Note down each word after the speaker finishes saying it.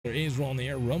A's roll on the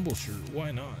air rumble shirt. Why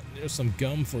not? There's some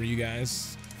gum for you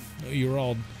guys. I know you were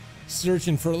all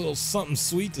searching for a little something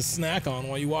sweet to snack on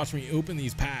while you watch me open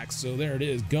these packs. So there it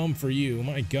is, gum for you.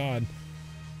 My God.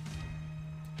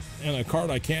 And a card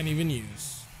I can't even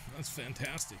use. That's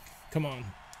fantastic. Come on,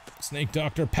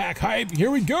 SnakeDoctor pack hype.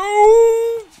 Here we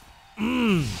go.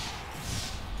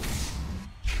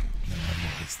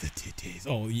 It's the titties.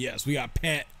 Oh yes, we got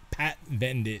Pat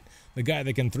Vendit, the guy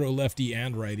that can throw lefty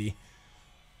and righty.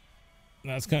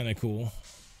 That's kind of cool.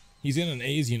 He's in an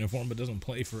A's uniform but doesn't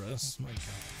play for us. My God.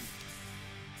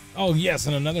 Oh yes,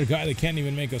 and another guy that can't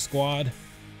even make a squad.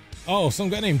 Oh, some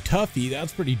guy named Tuffy.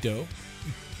 That's pretty dope.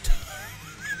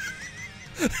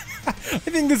 I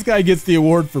think this guy gets the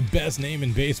award for best name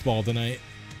in baseball tonight.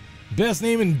 Best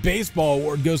name in baseball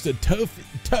award goes to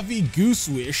Tuffy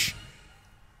Goosewish.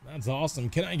 That's awesome.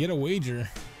 Can I get a wager?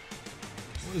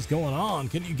 What is going on?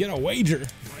 Can you get a wager?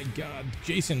 My God,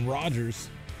 Jason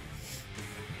Rogers.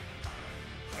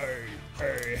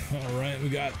 Hey. All right, we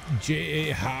got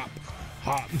J.A. Hop.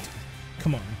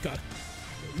 Come on, God.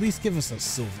 At least give us a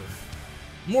silver.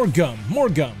 More gum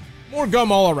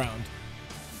all around.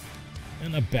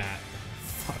 And a bat.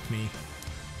 Fuck me.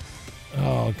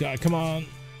 Oh, God, come on.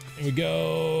 Here we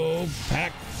go.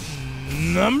 Pack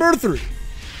number 3.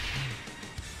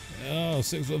 Oh,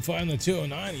 6'5" in the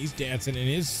 209. He's dancing in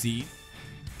his seat.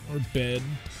 Or bed.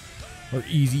 Or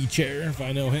easy chair, if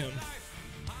I know him.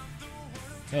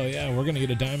 Oh yeah, we're going to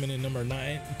get a diamond in number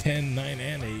 9, 10, 9,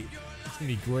 and 8. It's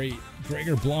going to be great.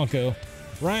 Gregor Blanco.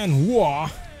 Ryan Waugh.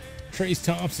 Trace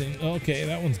Thompson. Okay,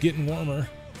 that one's getting warmer.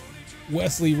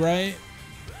 Wesley Wright.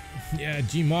 Yeah,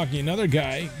 G Maki, another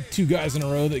guy. 2 guys in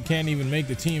a row that can't even make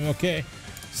the team. Okay.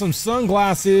 Some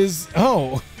sunglasses.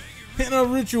 Oh, and a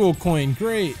ritual coin.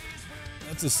 Great.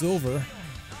 That's a silver.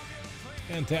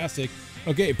 Fantastic.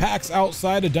 Okay, packs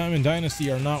outside of Diamond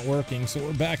Dynasty are not working, so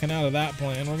we're backing out of that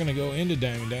plan. We're going to go into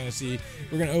Diamond Dynasty.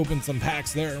 We're going to open some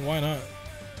packs there. Why not?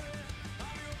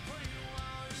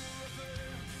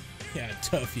 Yeah,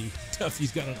 Tuffy.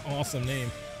 Tuffy's got an awesome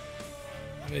name.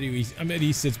 I bet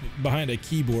he sits behind a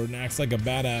keyboard and acts like a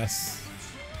badass.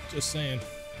 Just saying.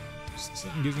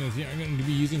 Something gives me the feeling I'm going to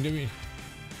be using W.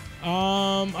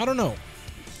 I don't know.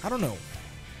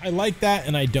 I like that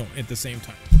and I don't at the same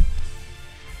time.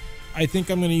 I think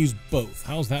I'm going to use both.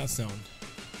 How's that sound?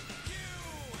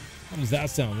 How does that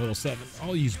sound, little 7?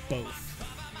 I'll use both.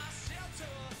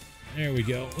 There we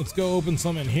go. Let's go open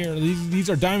some in here. These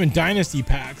are Diamond Dynasty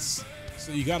packs,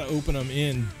 so you got to open them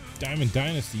in Diamond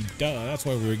Dynasty. Duh, that's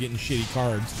why we were getting shitty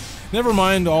cards. Never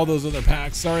mind all those other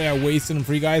packs. Sorry I wasted them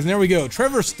for you guys. And there we go.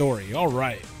 Trevor Story. All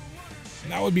right.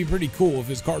 That would be pretty cool if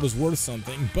his card was worth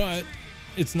something, but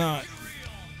it's not.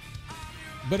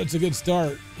 But it's a good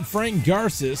start. Frank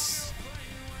Garces,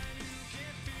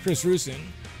 Chris Rusin,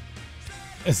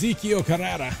 Ezekiel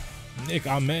Carrera, Nick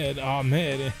Ahmed,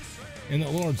 and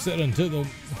the Lord said unto them,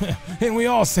 and we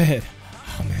all said,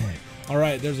 Amen. All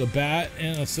right, there's a bat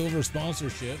and a silver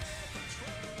sponsorship.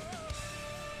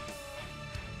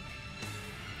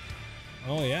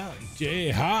 Oh yeah,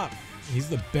 J. Hop. He's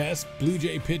the best Blue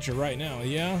Jay pitcher right now.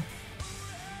 Yeah,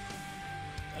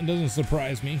 that doesn't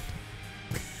surprise me.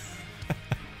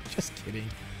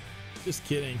 Just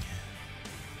kidding.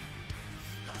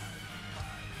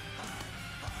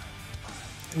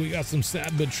 We got some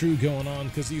sad but true going on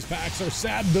because these packs are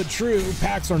sad but true.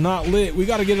 Packs are not lit. We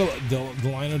got to get a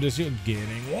Delino Disco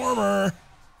getting warmer.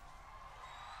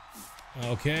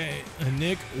 Okay,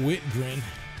 Nick Whitgren.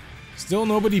 Still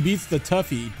nobody beats the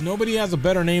Tuffy. Nobody has a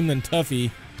better name than Tuffy.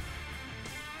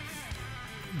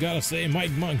 Gotta say,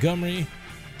 Mike Montgomery.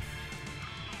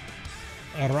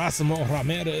 Erasmo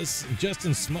Ramirez,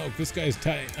 Justin Smoke. This guy's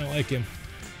tight. I like him.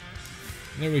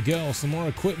 There we go. Some more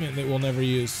equipment that we'll never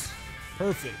use.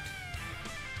 Perfect.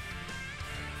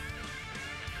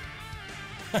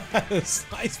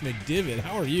 Slice McDivitt,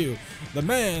 how are you? The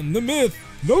man, the myth,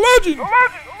 the legend.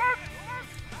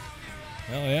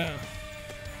 Hell yeah.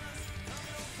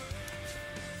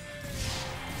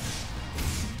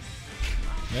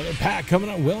 Another pack coming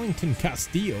up. Wellington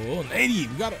Castillo. 80.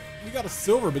 We got a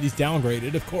silver, but he's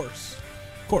downgraded, of course.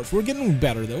 We're getting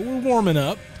better though. We're warming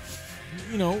up.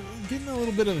 You know, getting a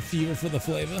little bit of a fever for the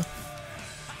flavor.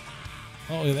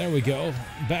 Oh, there we go.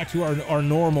 Back to our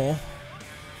normal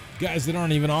guys that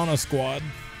aren't even on a squad.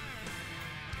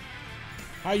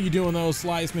 How you doing though,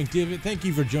 Slice McDivitt? Thank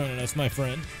you for joining us, my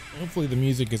friend. Hopefully the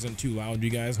music isn't too loud,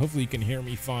 you guys. Hopefully you can hear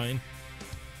me fine.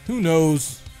 Who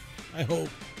knows? I hope.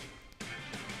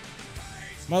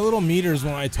 My little meters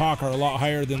when I talk are a lot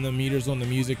higher than the meters when the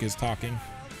music is talking.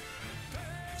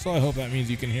 So I hope that means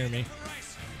you can hear me.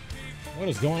 What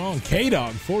is going on?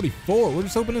 K-Dog 44. We're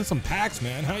just opening some packs,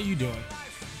 man. How you doing?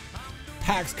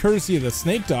 Packs courtesy of the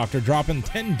SnakeDoctor dropping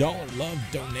 $10 love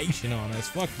donation on us.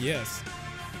 Fuck yes.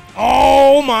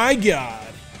 Oh my god.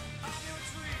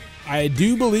 I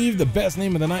do believe the best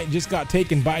name of the night just got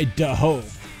taken by Daho.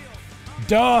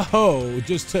 Daho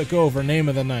just took over name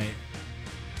of the night.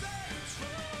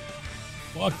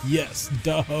 Fuck yes,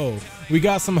 Daho. We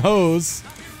got some hoes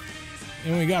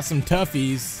and we got some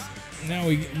toughies. Now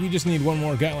we just need one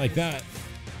more guy like that.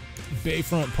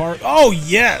 Bayfront Park. Oh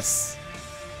yes!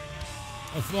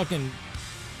 A fucking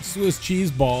Swiss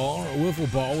cheese ball or a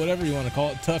wiffle ball, whatever you want to call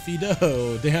it. Tuffy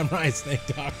dough. Damn right,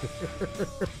 SnakeDoctor.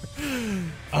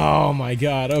 Oh my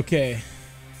god, okay.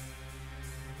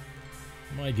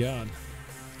 My god.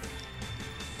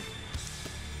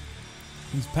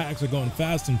 These packs are going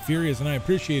fast and furious, and I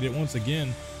appreciate it once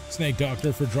again,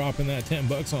 SnakeDoctor, for dropping that 10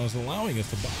 bucks on us, allowing us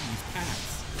to buy these packs.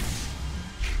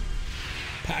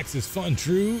 Packs is fun,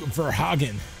 true.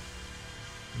 Verhagen.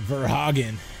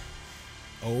 Verhagen.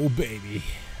 Oh, baby.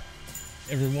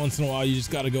 Every once in a while, you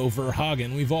just got to go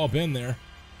Verhagen. We've all been there.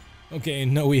 Okay,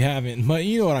 no, we haven't. But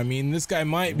you know what I mean. This guy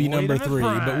might be number 3,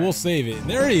 but we'll save it.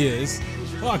 There he is.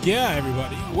 Fuck yeah,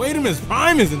 everybody. Wait-a-Miss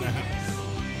Prime is in the house.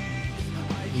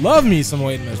 Love me some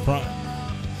Wait-a-Miss Prime.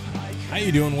 How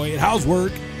you doing, Wade? How's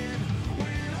work?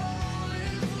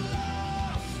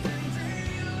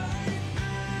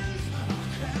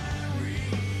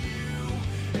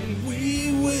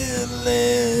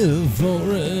 Live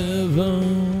forever.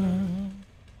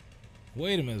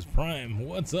 Wait-a-Miss Prime,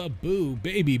 what's up, Boo?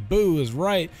 Baby Boo is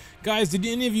right. Guys, did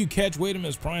any of you catch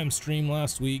Wait-a-Miss Prime's stream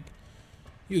last week?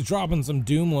 He was dropping some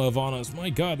Doom love on us. My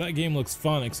god, that game looks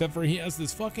fun, except for he has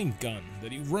this fucking gun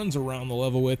that he runs around the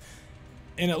level with,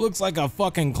 and it looks like a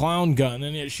fucking clown gun,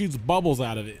 and it shoots bubbles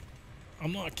out of it.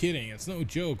 I'm not kidding, it's no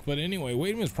joke. But anyway,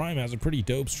 Wait-a-Miss Prime has a pretty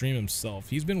dope stream himself.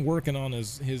 He's been working on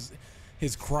his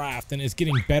craft, and it's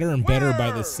getting better and better by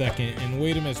the second. And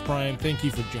Wait-a-Miss Prime, thank you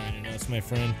for joining us, my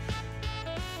friend.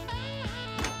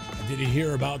 Did you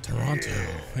hear about Toronto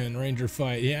and Ranger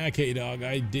fight? Yeah, K-Dog,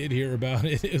 I did hear about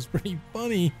it. It was pretty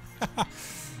funny.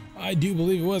 I do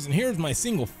believe it was. And here's my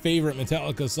single favorite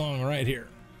Metallica song right here.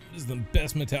 This is the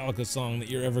best Metallica song that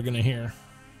you're ever gonna hear.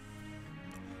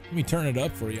 Let me turn it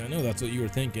up for you. I know that's what you were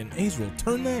thinking. Azrael,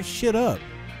 turn that shit up.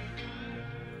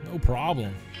 No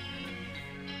problem.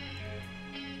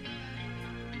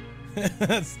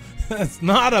 That's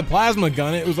not a plasma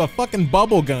gun. It was a fucking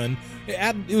bubble gun.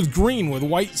 It was green with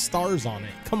white stars on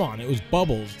it. Come on, it was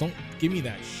bubbles. Don't give me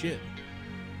that shit.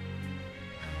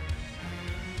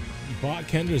 You bought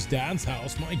Kendra's dad's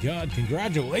house. My god,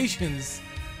 congratulations.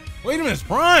 Wait-a-Miss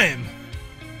Prime.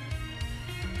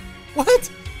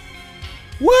 What?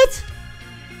 What?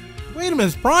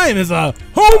 Wait-a-Miss Prime is a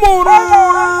homeowner.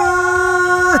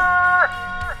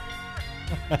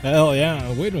 Hell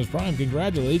yeah. Wait-a-Miss Prime,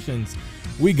 congratulations.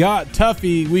 We got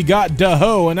Tuffy, we got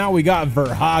Daho, and now we got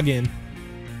Verhagen.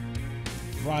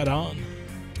 Right on.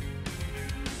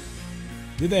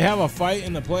 Did they have a fight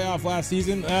in the playoff last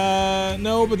season?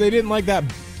 No, but they didn't like that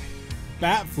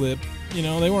bat flip. You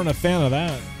know, they weren't a fan of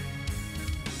that.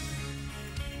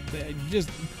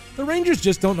 The Rangers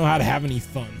just don't know how to have any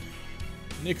fun.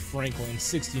 Nick Franklin,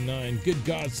 69. Good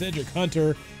God, Cedric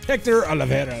Hunter, Hector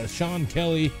Oliveira, Sean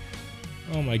Kelly.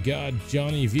 Oh my god,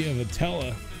 Johnny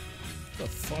Villatella. What the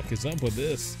fuck is up with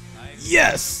this?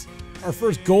 Yes! Our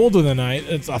first gold of the night.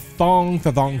 It's a thong,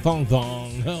 thong, thong,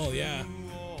 thong. Hell yeah.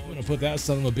 I'm gonna put that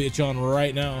son of a bitch on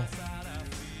right now.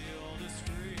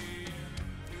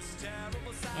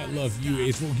 I love you,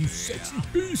 Azrael, you sexy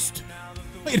beast.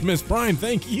 Wait-a-Miss Prime,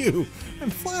 thank you. I'm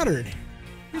flattered.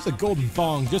 Here's a golden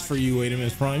thong just for you,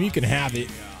 Wait-a-Miss Prime. You can have it.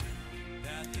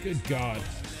 Good God.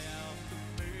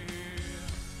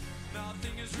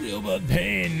 Real but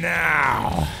pain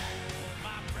now.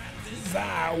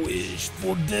 I wish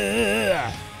for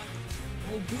death.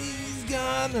 Oh, please,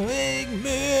 God, make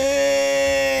me.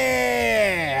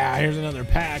 Here's another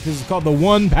pack. This is called the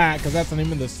One Pack because that's the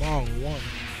name of the song, One.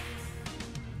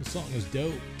 The song is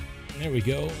dope. There we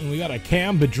go. And we got a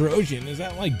Cam Bedrosian. Is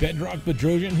that like Bedrock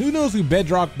Bedrosian? Who knows who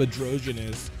Bedrock Bedrosian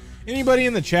is? Anybody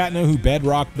in the chat know who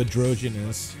Bedrock Bedrosian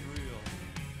is?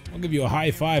 I'll give you a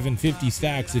high five and 50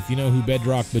 stacks if you know who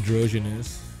Bedrock Bedrosian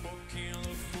is.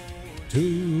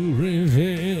 To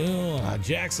reveal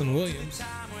Jackson Williams.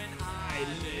 I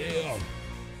live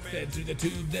fed through the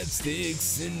tube that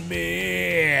sticks in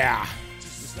me.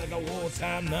 Just like a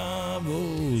wartime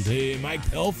novelty. Mike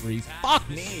Pelfrey. Fuck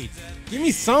me. Give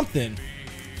me something.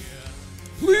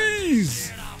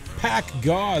 Please. Pack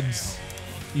gods.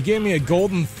 You gave me a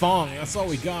golden thong. That's all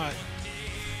we got.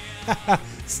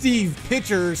 Steve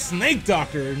Pitcher, Snake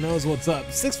Doctor knows what's up.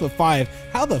 6'5".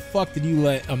 How the fuck did you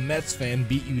let a Mets fan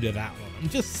beat you to that one? I'm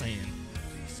just saying.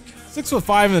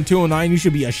 6'5" and a 209. You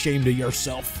should be ashamed of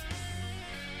yourself.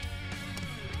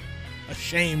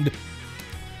 Ashamed.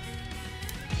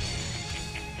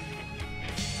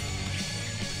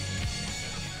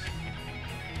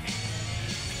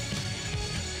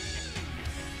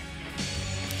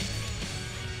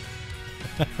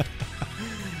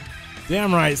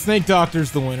 Damn right, Snake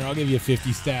Doctor's the winner. I'll give you a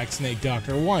 50 stack, Snake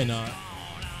Doctor. Why not?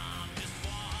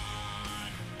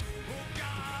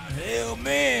 Hail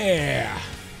Mary!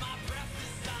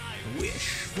 Wish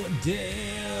for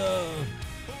death.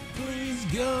 Please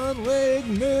God wake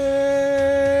me.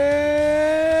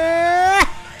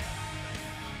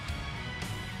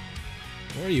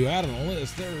 Where are you at on the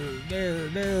list?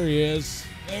 There he is.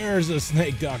 There's a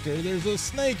Snake Doctor. There's a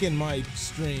snake in my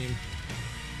stream.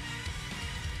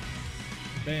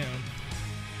 Bam.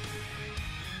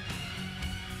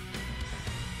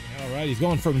 All right, he's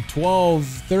going from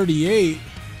 1238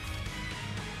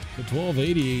 to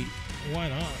 1288. Why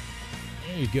not?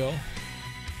 There you go.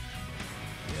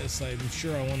 Yes, I'm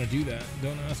sure I want to do that.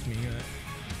 Don't ask me that.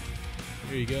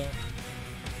 There you go.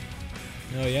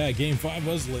 Oh yeah, game 5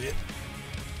 was lit.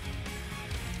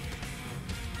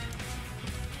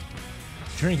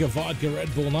 Drink a vodka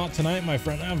Red Bull. Not tonight, my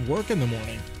friend. I have work in the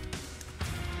morning.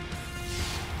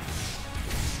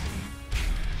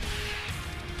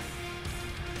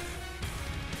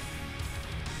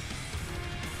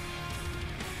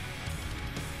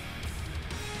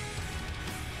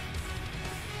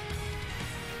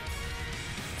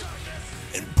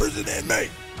 Prison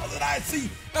inmate. All that I see,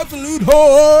 absolute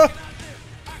horror.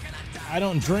 I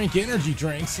don't drink energy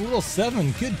drinks. Little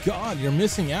 7. Good God, you're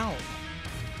missing out.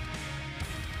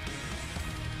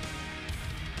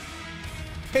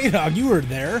 Hey, dog, you were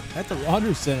there at the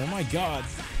Rogers Center. My God.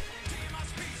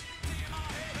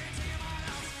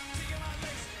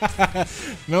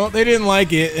 No, they didn't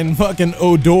like it, and fucking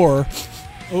Odor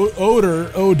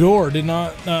did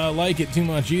not like it too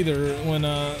much either when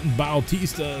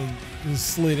Bautista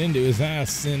slid into his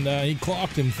ass, and he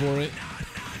clocked him for it.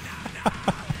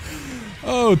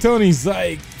 Oh, Tony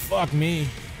Zyke, fuck me.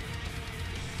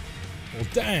 Well,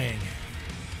 dang.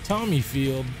 Tommy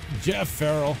Field, Jeff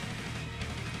Farrell,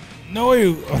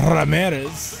 Noe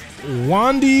Ramirez,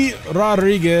 Wandy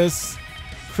Rodriguez,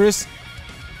 Chris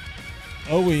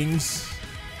Owings,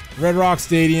 Red Rock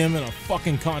Stadium, and a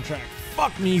fucking contract.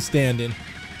 Fuck me standing.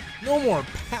 No more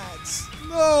Pats.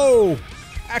 No!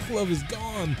 Pack love is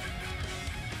gone.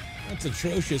 That's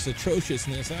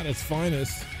atrociousness at its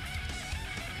finest.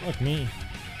 Fuck me.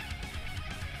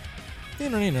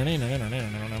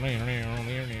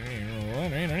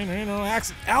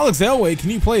 Alex Elway, can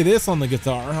you play this on the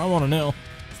guitar? I want to know.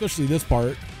 Especially this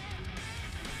part.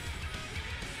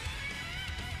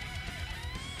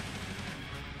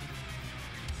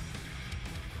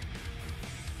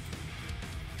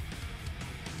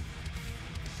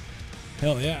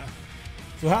 Hell yeah.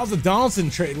 So how's the Donaldson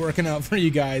trade working out for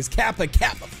you guys? Kappa.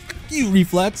 Fuck you,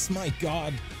 Reflex. My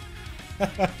God.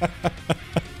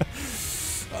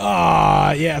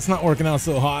 Yeah, it's not working out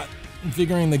so hot. I'm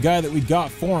figuring the guy that we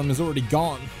got for him is already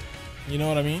gone. You know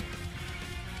what I mean?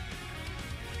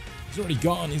 He's already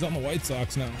gone. He's on the White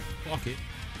Sox now. Fuck it.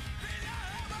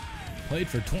 Played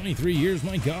for 23 years.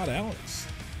 My God, Alex.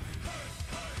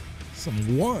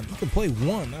 Some 1. You can play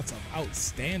 1. That's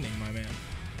outstanding, my man.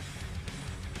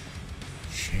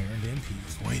 Sharon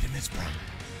MPs. Wait a minute, bro.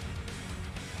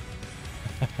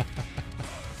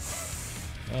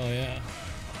 Oh, yeah.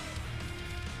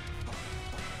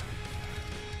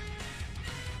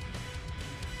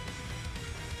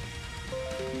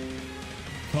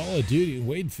 Call of Duty.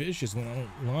 Wade Fish is went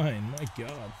online. My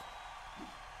God.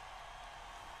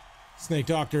 Snake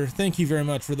Doctor, thank you very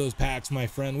much for those packs, my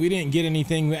friend. We didn't get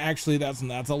anything. Actually, that's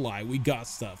a lie. We got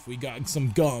stuff. We got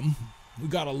some gum. We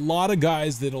got a lot of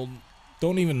guys that'll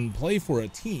don't even play for a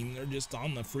team. They're just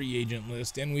on the free agent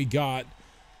list. And we got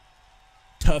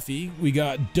Tuffy, we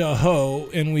got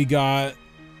Daho, and we got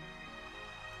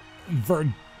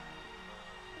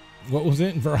what was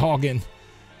it? Verhagen.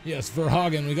 Yes,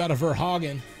 Verhagen. We got a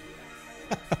Verhagen.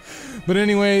 But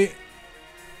anyway,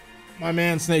 my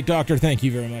man Snake Doctor, thank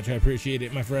you very much. I appreciate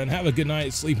it, my friend. Have a good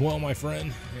night. Sleep well, my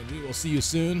friend. And we will see you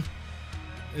soon.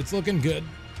 It's looking good.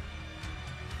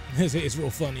 It's real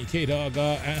funny. K-Dog,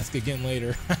 ask again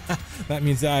later. That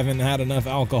means I haven't had enough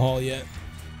alcohol yet.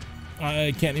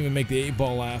 I can't even make the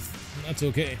 8-ball laugh. That's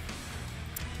okay.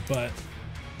 But,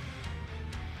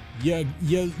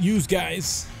 yous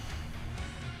guys.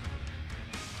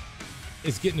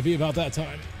 It's getting to be about that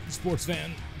time. Sports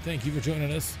fan, thank you for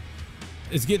joining us.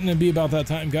 It's getting to be about that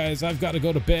time, guys. I've got to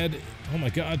go to bed. Oh my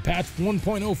God, patch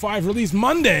 1.05 released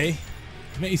Monday,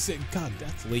 May 6th. God,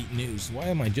 that's late news. Why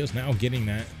am I just now getting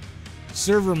that?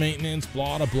 Server maintenance,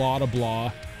 blah, blah, blah,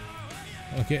 blah.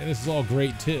 Okay, this is all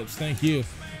great tips. Thank you.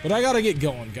 But I got to get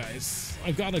going, guys.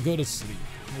 I've got to go to sleep.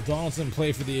 Will Donaldson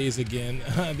play for the A's again?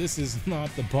 This is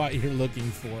not the bot you're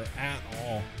looking for at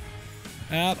all.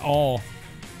 At all.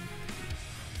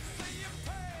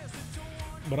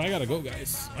 But I gotta go,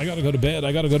 guys. I gotta go to bed.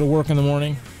 I gotta go to work in the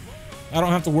morning. I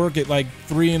don't have to work at like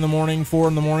 3 in the morning, 4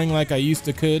 in the morning like I used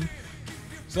to could.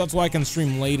 So that's why I can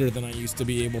stream later than I used to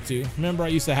be able to. Remember, I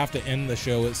used to have to end the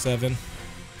show at 7.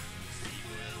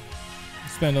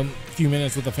 Spend a few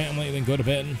minutes with the family, then go to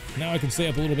bed. Now I can stay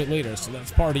up a little bit later, so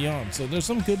that's party on. So there's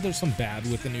some good, there's some bad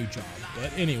with the new job.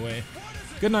 But anyway,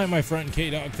 good night, my friend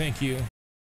K-Dog. Thank you.